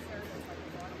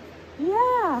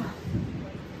 Yeah.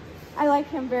 I like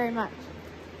him very much.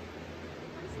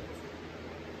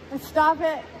 Let's stop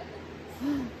it.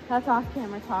 That's off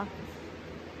camera talk.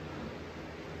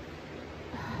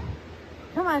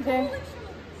 Come on, Jay.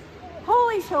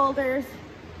 Holy shoulders.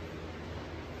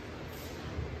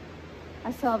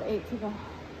 I still have 8 to go.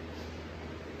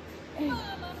 8.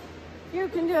 You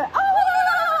can do it.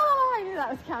 Oh, I knew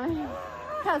that was coming.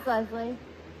 That's Leslie.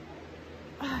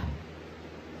 4,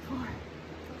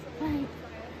 3,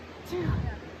 2.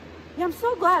 Yeah, I'm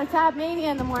so glad it's Ab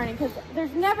Mania in the morning because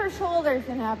there's never shoulders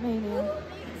in Ab Mania.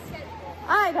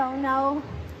 I don't know.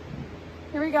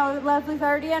 Here we go. Leslie's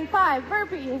already in 5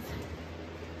 burpees.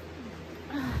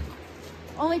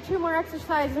 Only 2 more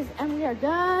exercises and we are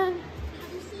done.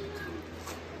 Have you seen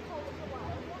Call of the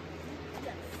Wild?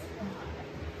 Yes.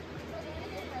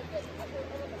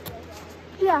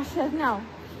 Yeah, she says no.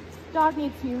 Dog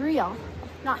needs to be real,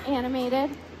 not animated.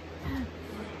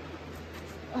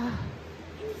 Can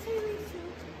you say we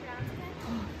shoot rounds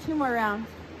again? 2 more rounds.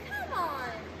 Come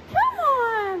on. Come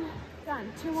on!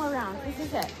 Done. 2 more rounds. This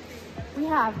is it. We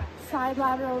have side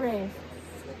lateral raise.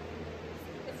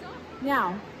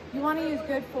 Now, you want to use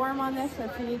good form on this, so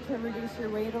if you need to reduce your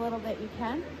weight a little bit, you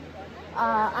can.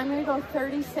 I'm going to go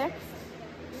 36,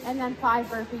 and then 5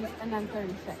 burpees, and then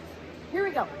 36. Here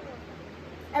we go.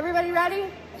 Everybody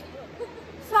ready?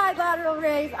 Side lateral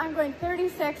raise. I'm going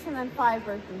 36, and then 5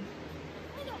 burpees.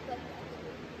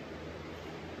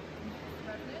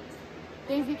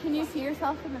 Daisy, can you see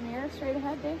yourself in the mirror straight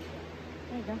ahead, Dave?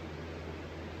 There you go.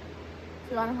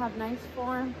 So you want to have nice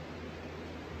form.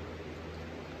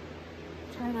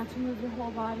 Try not to move your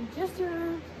whole body, just your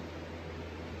arms.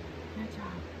 Good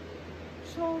job.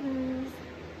 Shoulders.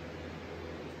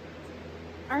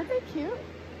 Aren't they cute?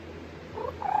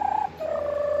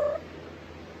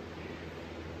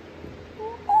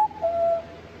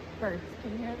 Birds,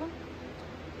 can you hear them?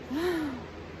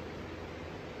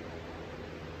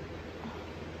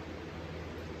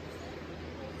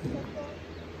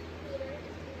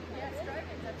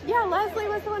 Yeah, Leslie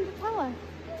was the one to tell us.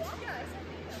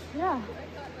 Yeah.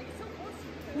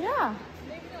 Yeah.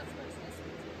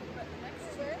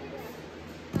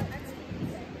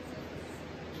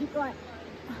 Keep going.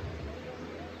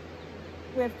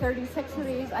 We have 36 of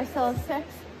these. I still have 6.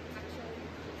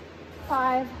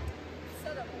 5.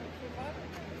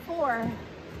 4.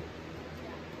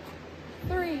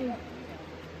 3.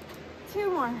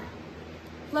 2 more.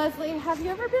 Leslie, have you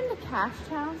ever been to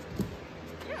Cashtown?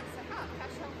 Yes, I have.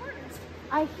 Cashtown Corners.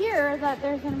 I hear that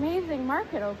there's an amazing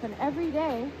market open every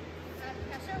day. At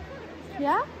Cashtown Corners.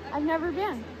 Yeah? I've never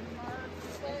been.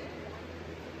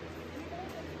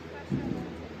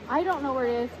 I don't know where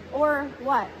it is or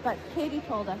what, but Katie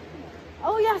told us.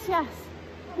 Oh, yes, yes.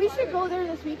 We should go there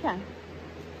this weekend.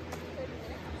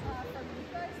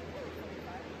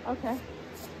 Okay.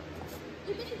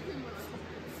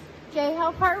 Jay,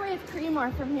 how far away is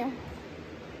Creemore from here?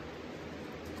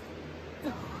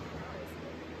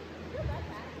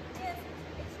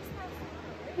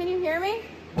 Can you hear me?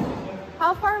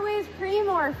 How far away is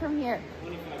Creemore from here?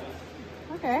 25.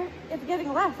 Okay. It's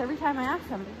getting less every time I ask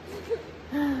somebody.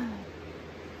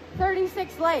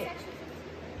 36 light.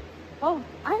 Oh,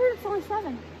 I heard it's only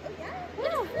 7. Oh, yeah?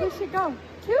 Yeah, we should go.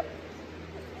 2?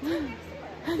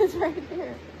 It's right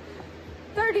here.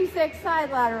 36 side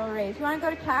lateral raise. You want to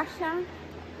go to Cashtown?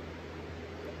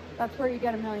 That's where you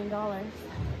get $1 million.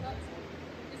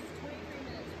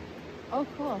 Oh,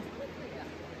 cool.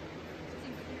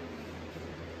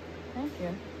 Thank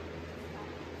you.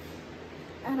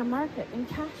 And a market in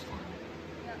Cashtown.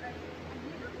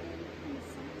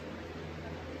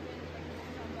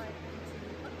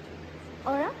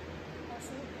 Oh, yeah?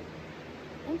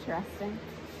 Interesting.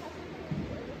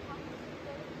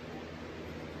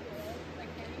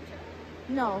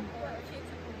 No.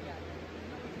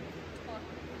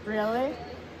 Really?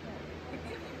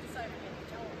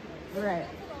 Right.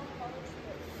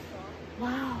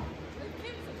 Wow.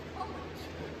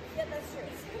 Yeah, that's true.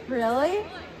 Really?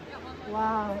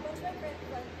 Wow. A bunch of my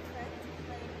friends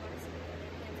playing varsity and they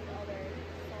canceled all their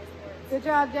fall sports. Good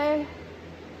job, Jay.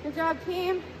 Good job,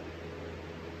 team.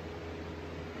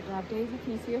 Good job, Daisy.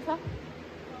 Can you see yourself?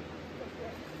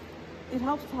 it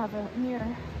helps to have a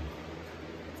mirror.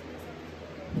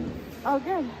 Oh,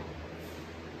 good.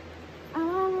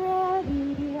 I'm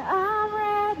ready, I'm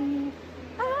ready,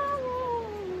 I'm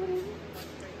ready.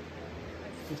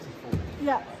 54.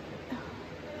 Yeah.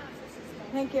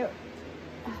 Thank you.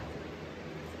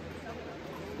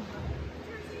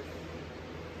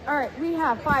 All right, we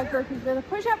have 5 burpees with a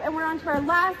push-up, and we're on to our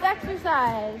last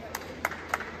exercise.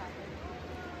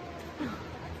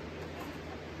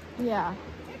 Yeah.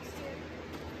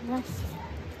 Next year.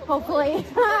 Hopefully.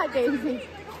 Daisy.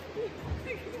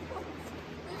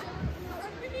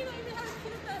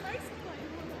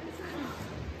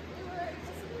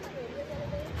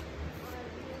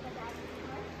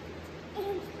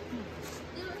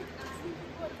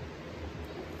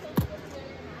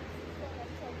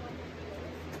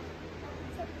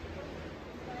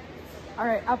 All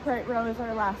right, upright row is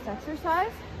our last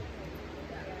exercise.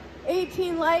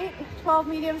 18 light, 12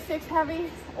 medium, 6 heavy,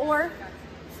 or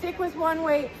stick with one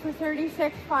weight for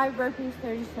 36, 5 burpees,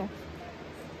 36.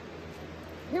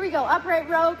 Here we go, upright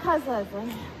row, cuz Leslie. I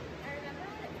remember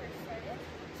when it first started.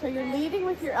 So you're leading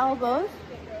with your elbows.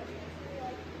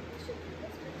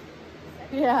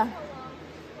 Yeah.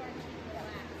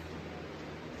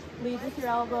 Lead with your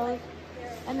elbows.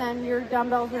 And then your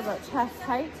dumbbells are about chest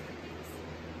height.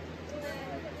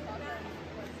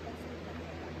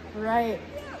 Right.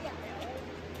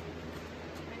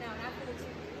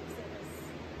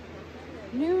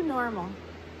 New normal.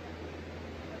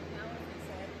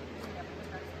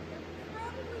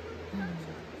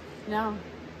 No.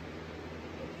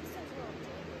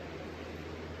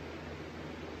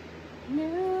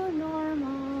 New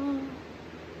normal.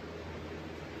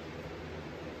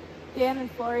 Dan and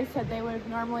Flory said they would have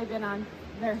normally been on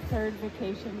their 3rd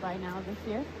vacation by now this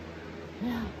year.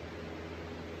 Yeah.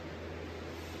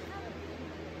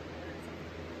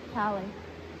 Callie.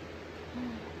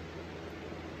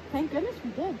 Thank goodness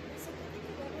we did.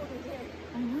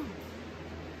 I know.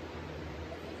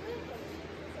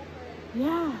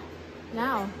 Yeah.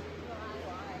 Now.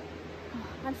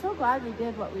 I'm so glad we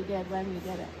did what we did when we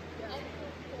did it.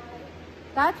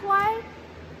 That's why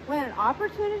when an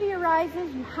opportunity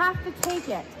arises, you have to take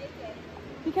it.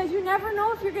 Because you never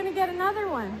know if you're going to get another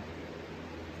one.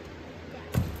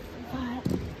 But, I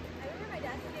remember my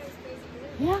dad said it was crazy.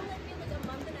 yeah. Like a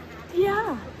month and a half.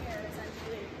 Yeah. Prepare,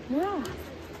 essentially. Yeah.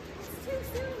 It's too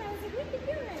soon. I was like, we can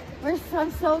do it.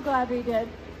 I'm so glad we did.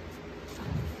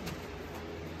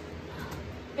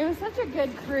 It was such a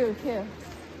good crew, too.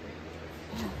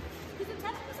 Because the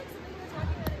test was like something we were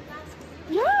talking about in class.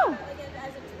 Yeah. Like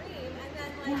as a dream, and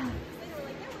then like Yeah. they were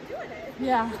like, yeah, we're doing it.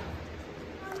 Yeah.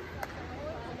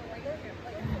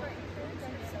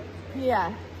 Yeah.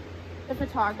 The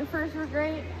photographers were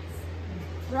great.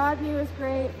 Rodney was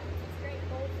great.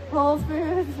 Whole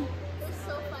Foods.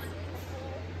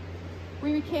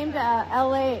 We came to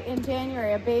LA in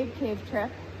January, a Babe Cave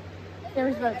trip. There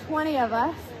was about 20 of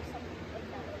us.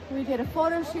 We did a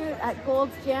photo shoot at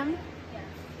Gold's Gym,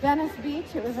 Venice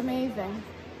Beach. It was amazing.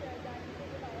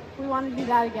 We want to do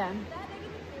that again. That made me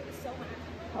feel so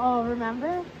happy. Oh, remember?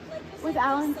 Like, just, With like,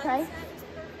 Alan the Price? sunset was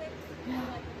perfect. Yeah. And,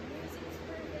 like, the music was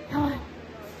perfect. Come on.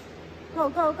 Go,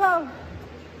 go, go.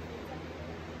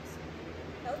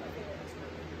 That was my favorite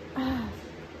restaurant. I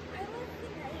love the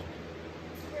night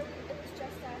where it was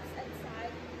just us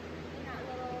outside in that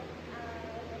little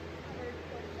covered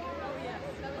porch. Oh yeah,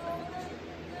 that was the photo shoot.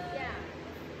 Yeah.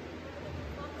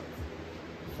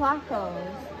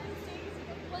 Flacco's.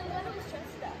 When it was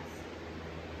just us.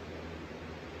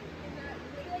 And that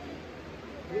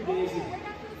Blue Daisy. right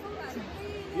after the photo shoot.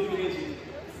 Blue Daisy.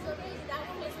 It was so good. That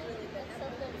one was really good. So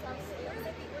good.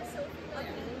 I think we're so a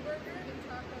bean burger.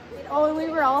 Oh, and we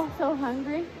were all so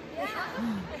hungry. Yeah.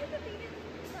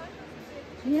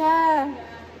 Yeah.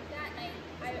 That night,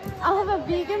 I'll have a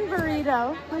vegan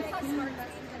burrito with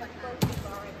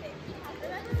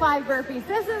 5 burpees.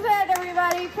 This is it,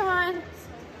 everybody. Come on.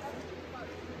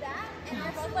 that and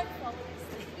you're both like falling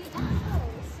asleep. The expo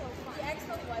was so fun. The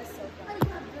expo was so fun.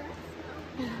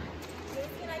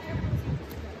 Casey and I kept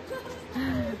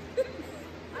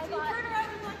I turned around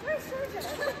and like, where's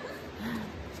Sergio?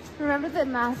 Remember the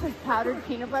massive powdered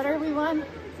peanut butter we won?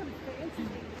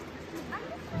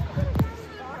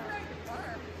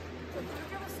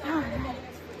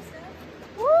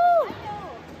 Woo!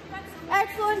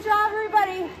 Excellent job,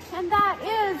 everybody. And that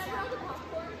is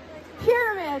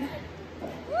pyramid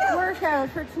workout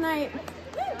for tonight.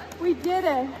 We did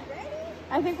it.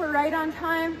 I think we're right on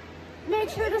time. Make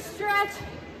sure to stretch.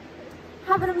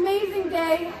 Have an amazing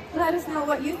day. Let us know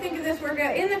what you think of this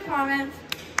workout in the comments.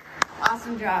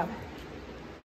 Awesome job.